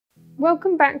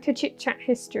Welcome back to Chit Chat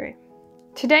History.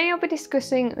 Today I'll be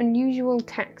discussing unusual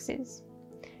taxes.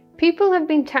 People have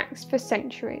been taxed for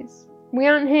centuries. We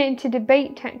aren't here to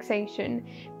debate taxation,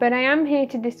 but I am here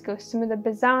to discuss some of the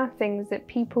bizarre things that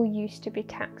people used to be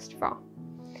taxed for.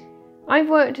 I've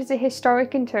worked as a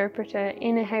historic interpreter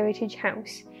in a heritage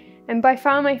house, and by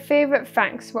far my favourite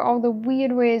facts were all the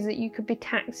weird ways that you could be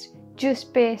taxed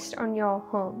just based on your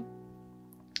home.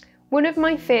 One of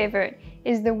my favourite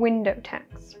is the window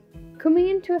tax. Coming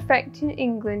into effect in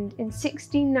England in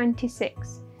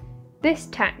 1696, this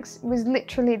tax was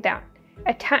literally that,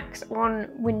 a tax on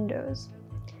windows.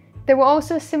 There were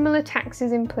also similar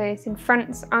taxes in place in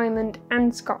France, Ireland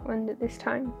and Scotland at this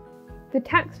time. The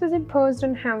tax was imposed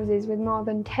on houses with more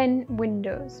than 10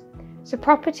 windows. So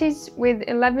properties with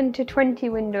 11 to 20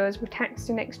 windows were taxed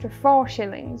an extra 4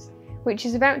 shillings, which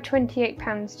is about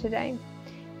 £28 today.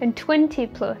 And 20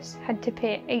 plus had to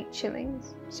pay 8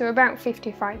 shillings, so about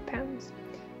 £55.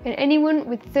 And anyone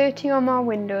with 30 or more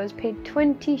windows paid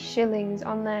 20 shillings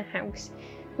on their house,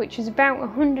 which was about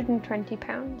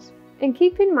 £120. And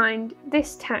keep in mind,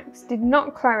 this tax did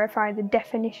not clarify the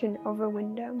definition of a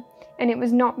window, and it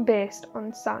was not based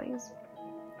on size.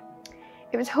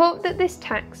 It was hoped that this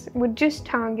tax would just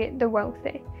target the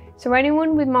wealthy, so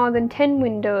anyone with more than 10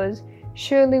 windows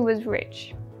surely was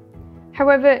rich.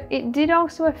 However, it did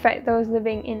also affect those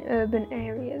living in urban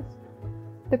areas.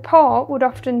 The poor would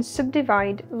often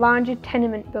subdivide larger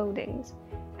tenement buildings,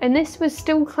 and this was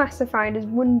still classified as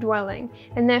one dwelling,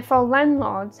 and therefore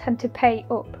landlords had to pay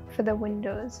up for the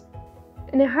windows.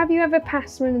 Now, have you ever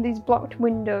passed one of these blocked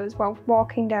windows while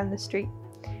walking down the street?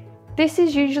 This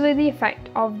is usually the effect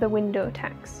of the window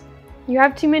tax. You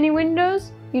have too many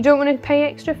windows, you don't want to pay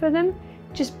extra for them,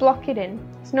 just block it in.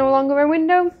 It's no longer a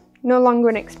window, no longer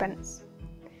an expense.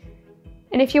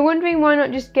 And if you're wondering why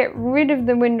not just get rid of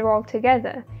the window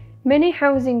altogether, many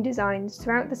housing designs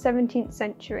throughout the 17th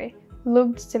century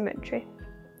loved symmetry.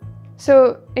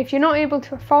 So if you're not able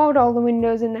to afford all the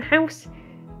windows in the house,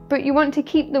 but you want to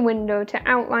keep the window to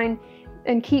outline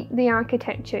and keep the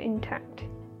architecture intact.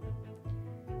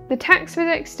 The tax was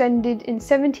extended in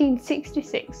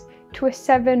 1766 to a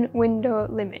 7-window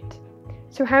limit.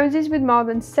 So houses with more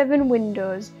than 7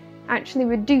 windows actually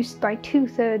reduced by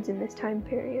 2/3 in this time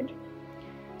period.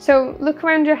 So look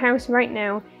around your house right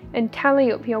now and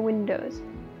tally up your windows.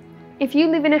 If you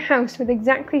live in a house with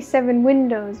exactly 7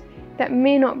 windows, that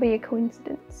may not be a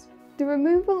coincidence. The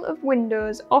removal of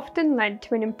windows often led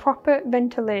to an improper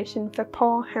ventilation for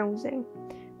poor housing,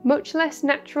 much less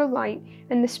natural light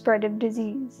and the spread of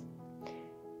disease.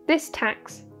 This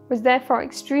tax was therefore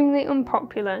extremely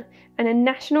unpopular, and a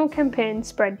national campaign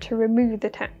spread to remove the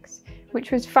tax,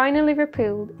 which was finally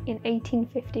repealed in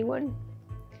 1851.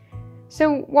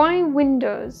 So why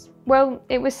windows? Well,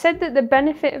 it was said that the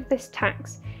benefit of this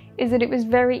tax is that it was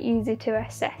very easy to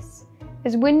assess,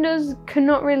 as windows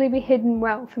cannot really be hidden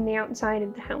well from the outside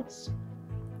of the house.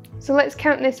 So let's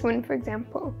count this one for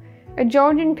example. A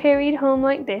Georgian period home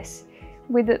like this,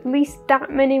 with at least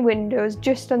that many windows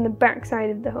just on the back side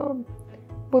of the home.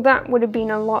 Well, that would have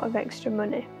been a lot of extra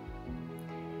money.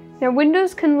 Now,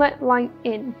 windows can let light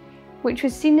in, which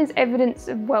was seen as evidence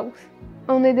of wealth.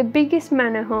 Only the biggest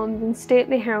manor homes and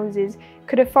stately houses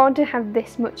could afford to have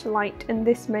this much light and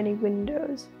this many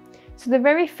windows. So the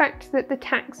very fact that the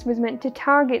tax was meant to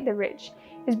target the rich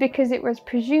is because it was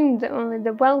presumed that only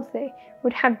the wealthy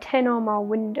would have 10 or more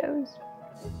windows.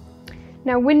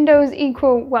 Now, windows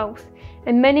equal wealth,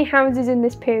 and many houses in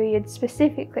this period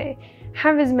specifically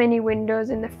have as many windows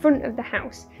in the front of the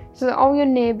house, so that all your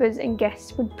neighbours and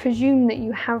guests would presume that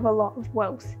you have a lot of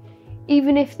wealth,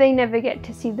 even if they never get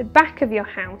to see the back of your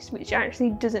house, which actually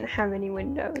doesn't have any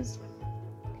windows.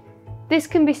 This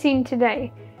can be seen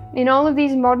today. In all of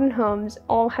these modern homes,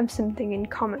 all have something in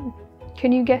common.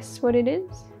 Can you guess what it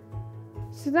is?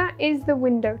 So that is the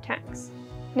window tax.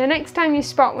 Now, next time you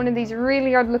spot one of these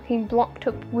really odd looking blocked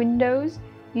up windows,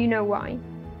 you know why.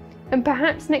 And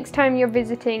perhaps next time you're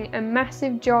visiting a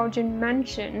massive Georgian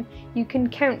mansion, you can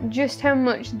count just how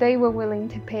much they were willing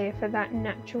to pay for that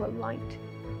natural light.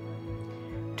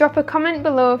 Drop a comment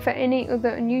below for any other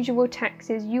unusual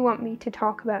taxes you want me to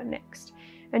talk about next,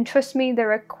 and trust me,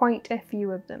 there are quite a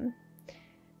few of them.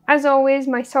 As always,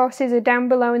 my sources are down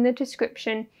below in the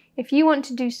description if you want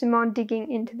to do some more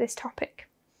digging into this topic.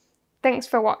 Thanks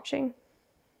for watching.